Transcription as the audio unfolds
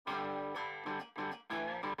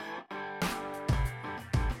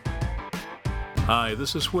Hi,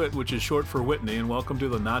 this is Whit, which is short for Whitney, and welcome to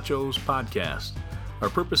the Nachos Podcast. Our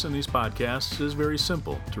purpose in these podcasts is very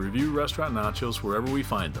simple, to review restaurant nachos wherever we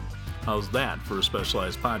find them. How's that for a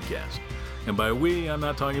specialized podcast? And by we, I'm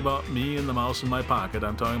not talking about me and the mouse in my pocket,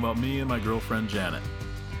 I'm talking about me and my girlfriend Janet.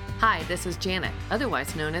 Hi, this is Janet,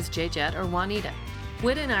 otherwise known as J-Jet or Juanita.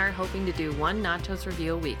 Whit and I are hoping to do one nachos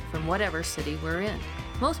review a week from whatever city we're in.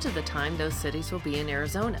 Most of the time, those cities will be in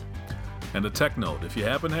Arizona. And a tech note, if you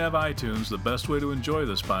happen to have iTunes, the best way to enjoy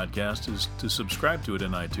this podcast is to subscribe to it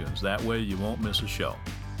in iTunes. That way you won't miss a show.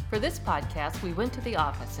 For this podcast, we went to the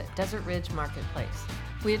office at Desert Ridge Marketplace.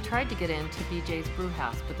 We had tried to get into BJ's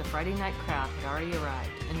Brewhouse, but the Friday night crowd had already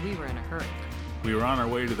arrived, and we were in a hurry. We were on our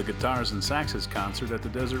way to the Guitars and Saxes concert at the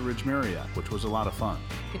Desert Ridge Marriott, which was a lot of fun.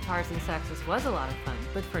 Guitars and Saxes was a lot of fun,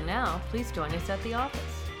 but for now, please join us at the office.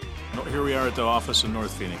 Here we are at the office in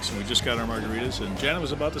North Phoenix, and we just got our margaritas, and Janet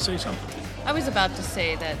was about to say something. I was about to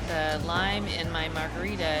say that the lime in my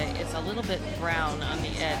margarita is a little bit brown on the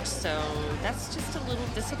edge, so that's just a little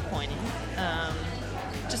disappointing.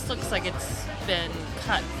 Just looks like it's been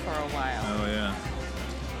cut for a while. Oh, yeah.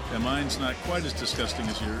 Yeah, mine's not quite as disgusting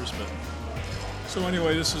as yours, but... So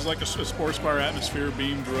anyway, this is like a sports bar atmosphere,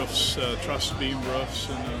 beamed roofs, truss beamed roofs,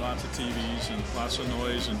 and lots of TVs, and lots of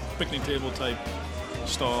noise, and picnic table type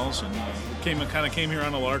stalls, and we kind of came here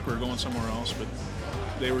on a lark. We were going somewhere else, but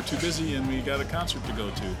they were too busy, and we got a concert to go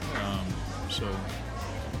to, so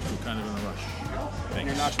we're kind of in a rush.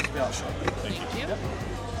 Thanks. Your nachos will be out shortly. Thank you. Yep.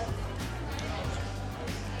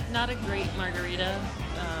 Not a great margarita.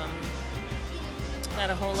 Not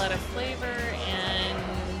a whole lot of flavor,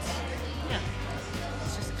 and yeah,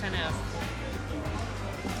 it's just kind of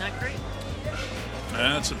not great.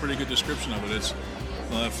 That's a pretty good description of it. It's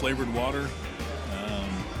flavored water.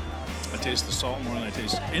 I taste the salt more than I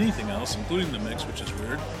taste anything else, including the mix, which is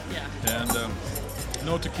weird. Yeah. And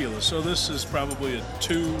no tequila. So this is probably a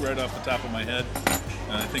 2 right off the top of my head.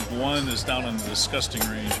 And I think 1 is down in the disgusting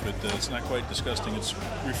range, but it's not quite disgusting. It's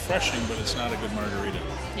refreshing, but it's not a good margarita.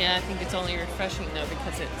 Yeah, I think it's only refreshing though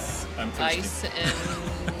because it's ice and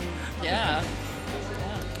yeah.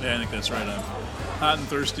 Yeah, I think that's right. I'm hot and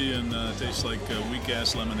thirsty and tastes like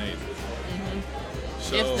weak-ass lemonade. Mm-hmm.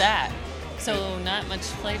 So, if that. So not much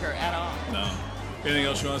flavor at all. No. Anything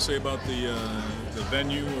else you want to say about the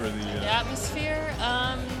venue or the atmosphere?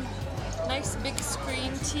 Nice big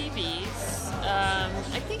screen TVs.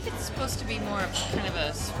 I think it's supposed to be more of kind of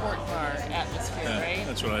a sport bar atmosphere, right?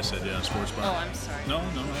 That's what I said. Yeah, sports bar. Oh, I'm sorry. No.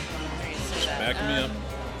 Just backing me up.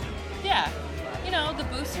 Yeah, the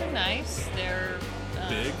booths are nice. They're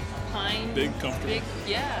big, pine, big, comfortable. Big,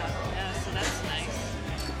 yeah. So that's nice.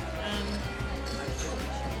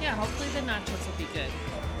 Yeah, hopefully the nachos will be good.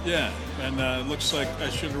 Yeah, and it looks like I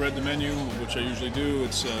should have read the menu, which I usually do.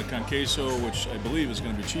 It's con queso, which I believe is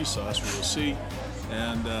going to be cheese sauce. We will see,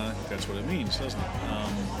 and that's what it means, doesn't it?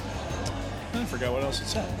 I forgot what else it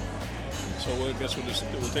said. So I guess we'll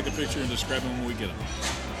take a picture and describe them when we get them.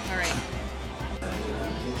 All right.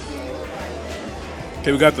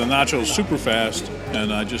 Okay, we got the nachos super fast,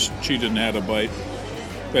 and I just cheated and had a bite.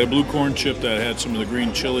 Got a blue corn chip that had some of the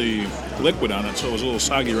green chili liquid on it, so it was a little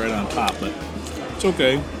soggy right on top, but it's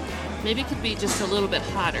okay. Maybe it could be just a little bit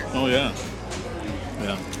hotter. Oh, yeah.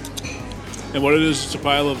 Yeah. And what it is, it's a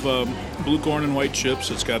pile of blue corn and white chips.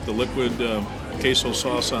 It's got the liquid queso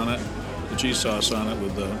sauce on it, the cheese sauce on it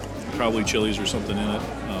with probably chilies or something in it,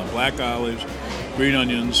 black olives, green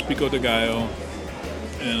onions, pico de gallo,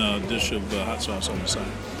 and a dish of hot sauce on the side.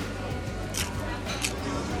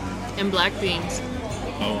 And black beans.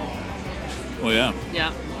 Oh, yeah.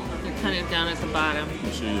 Yeah, they're kind of down at the bottom.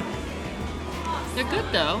 Let's see. They're good,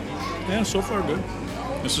 though. Yeah, so far good.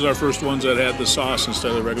 This is our first ones that had the sauce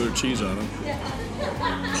instead of regular cheese on them.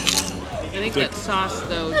 I think that sauce,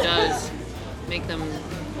 though, does make them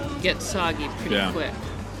get soggy pretty quick.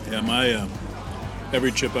 Yeah, my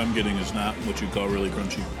every chip I'm getting is not what you'd call really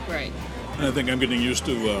crunchy. Right. And I think I'm getting used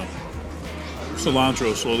to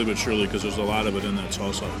cilantro slowly but surely because there's a lot of it in that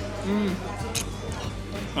salsa.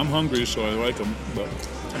 I'm hungry, so I like them, but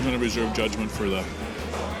I'm going to reserve judgment for the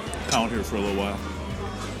count here for a little while.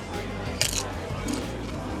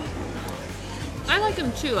 I like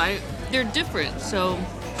them too. They're different, so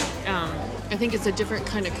I think it's a different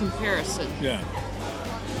kind of comparison. Yeah,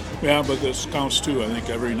 but this counts too. I think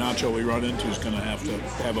every nacho we run into is going to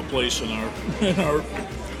have a place in our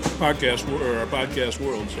podcast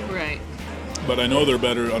world. So. Right. But I know they're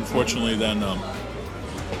better, unfortunately, than the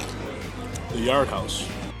Yard House.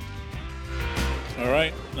 All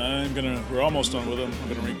right, we're almost done with them. I'm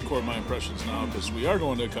gonna record my impressions now because we are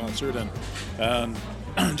going to a concert, and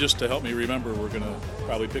just to help me remember, we're going to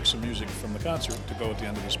probably pick some music from the concert to go at the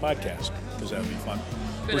end of this podcast, because that would be fun.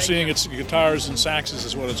 Good We're seeing idea. it's guitars and saxes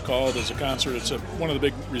is what it's called as a concert. It's one of the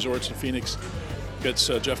big resorts in Phoenix. It's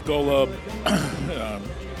Jeff Golub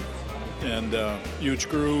and Huge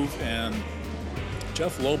Groove and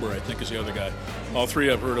Jeff Lober, I think, is the other guy. All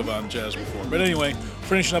three I've heard of on Jazz before. But anyway,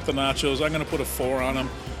 finishing up the nachos, I'm going to put a 4 on them.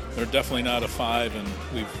 They're definitely not a 5, and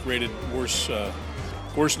we've rated worse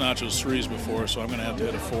nachos 3s before, so I'm going to have to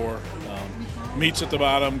hit a 4. Meat's at the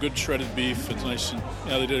bottom, good shredded beef. It's nice, and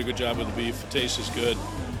they did a good job with the beef. The taste is good.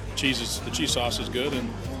 The cheese sauce is good, and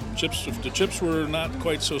chips. If the chips were not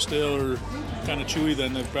quite so stale or kind of chewy,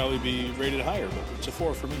 then they'd probably be rated higher. But it's a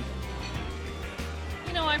 4 for me.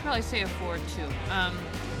 I'd probably say a 4 too.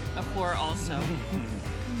 A 4 also.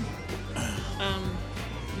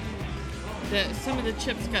 Some of the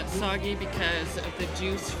chips got soggy because of the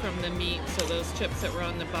juice from the meat, so those chips that were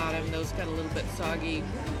on the bottom, those got a little bit soggy.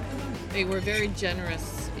 They were very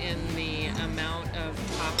generous in the amount of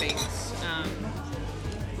toppings.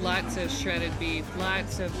 Lots of shredded beef,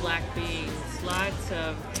 lots of black beans, lots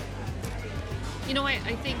of,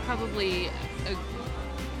 I think probably a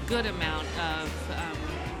good amount of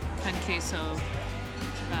pan queso,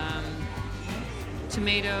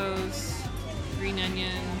 tomatoes, green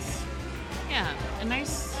onions. Yeah, a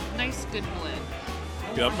nice good blend.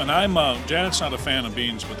 Yep, and Janet's not a fan of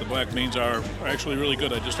beans, but the black beans are actually really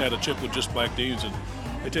good. I just had a chip with just black beans, and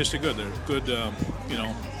they tasted good. They're good,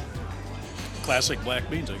 classic black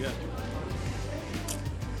beans, I guess.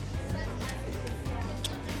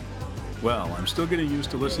 Well, I'm still getting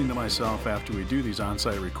used to listening to myself after we do these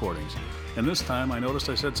on-site recordings, and this time I noticed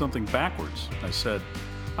I said something backwards. I said,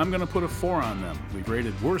 I'm going to put a 4 on them. We've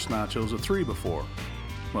rated worse nachos a 3 before.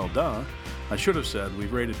 Well, duh. I should have said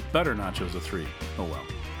we've rated better nachos a 3. Oh well.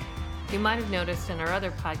 You might have noticed in our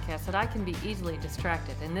other podcasts that I can be easily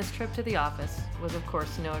distracted, and this trip to the office was, of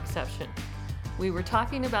course, no exception. We were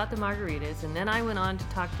talking about the margaritas, and then I went on to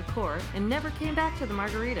talk to Court and never came back to the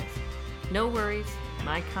margaritas. No worries.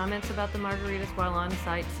 My comments about the margaritas while on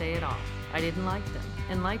site say it all. I didn't like them,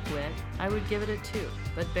 and like Wit, I would give it a 2,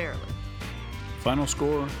 but barely. Final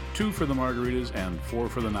score, 2 for the margaritas and 4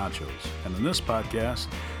 for the nachos. And in this podcast,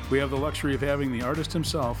 we have the luxury of having the artist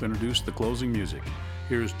himself introduce the closing music.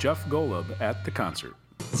 Here's Jeff Golub at the concert.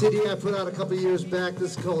 CD I put out a couple years back.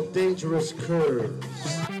 This is called Dangerous Curves.